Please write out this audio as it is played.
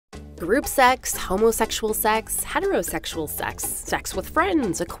Group sex, homosexual sex, heterosexual sex, sex with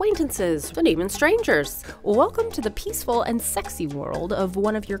friends, acquaintances, and even strangers. Welcome to the peaceful and sexy world of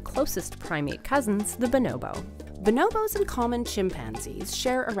one of your closest primate cousins, the bonobo. Bonobos and common chimpanzees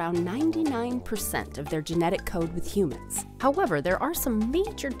share around 99% of their genetic code with humans. However, there are some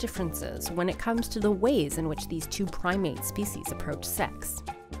major differences when it comes to the ways in which these two primate species approach sex.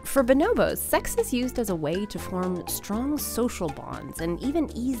 For bonobos, sex is used as a way to form strong social bonds and even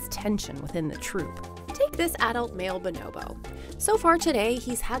ease tension within the troop. Take this adult male bonobo. So far today,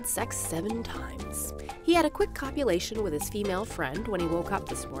 he's had sex 7 times. He had a quick copulation with his female friend when he woke up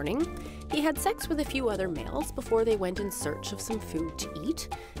this morning. He had sex with a few other males before they went in search of some food to eat,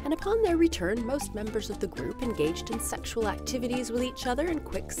 and upon their return, most members of the group engaged in sexual activities with each other in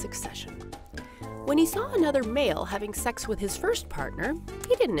quick succession. When he saw another male having sex with his first partner,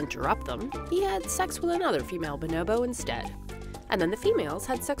 he didn't interrupt them. He had sex with another female bonobo instead. And then the females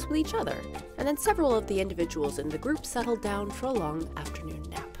had sex with each other, and then several of the individuals in the group settled down for a long afternoon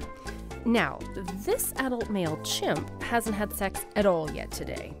nap. Now, this adult male chimp hasn't had sex at all yet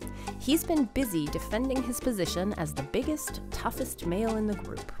today. He's been busy defending his position as the biggest, toughest male in the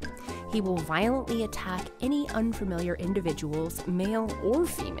group. He will violently attack any unfamiliar individuals, male or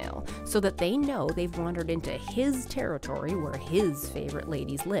female, so that they know they've wandered into his territory where his favorite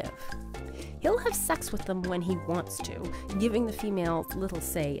ladies live. He'll have sex with them when he wants to, giving the females little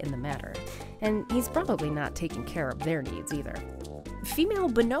say in the matter, and he's probably not taking care of their needs either. Female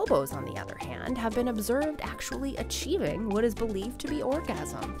bonobos, on the other hand, have been observed actually achieving what is believed to be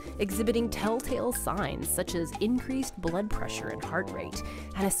orgasm, exhibiting telltale signs such as increased blood pressure and heart rate,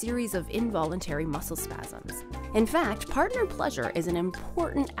 and a series of involuntary muscle spasms. In fact, partner pleasure is an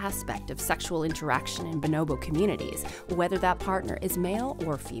important aspect of sexual interaction in bonobo communities, whether that partner is male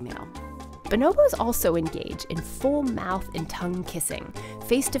or female. Bonobos also engage in full mouth and tongue kissing,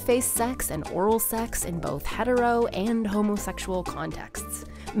 face-to-face sex and oral sex in both hetero and homosexual contexts.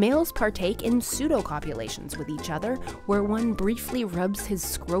 Males partake in pseudo-copulations with each other, where one briefly rubs his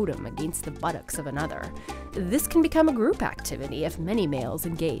scrotum against the buttocks of another. This can become a group activity if many males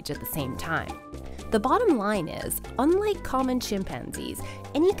engage at the same time. The bottom line is, unlike common chimpanzees,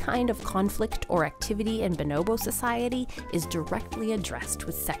 any kind of conflict or activity in bonobo society is directly addressed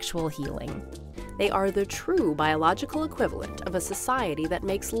with sexual healing. They are the true biological equivalent of a society that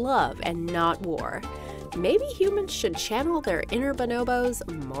makes love and not war. Maybe humans should channel their inner bonobos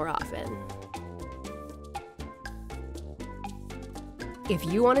more often. If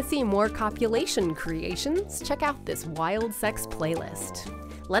you want to see more copulation creations, check out this wild sex playlist.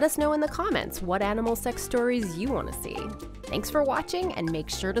 Let us know in the comments what animal sex stories you want to see. Thanks for watching, and make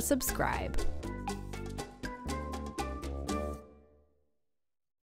sure to subscribe.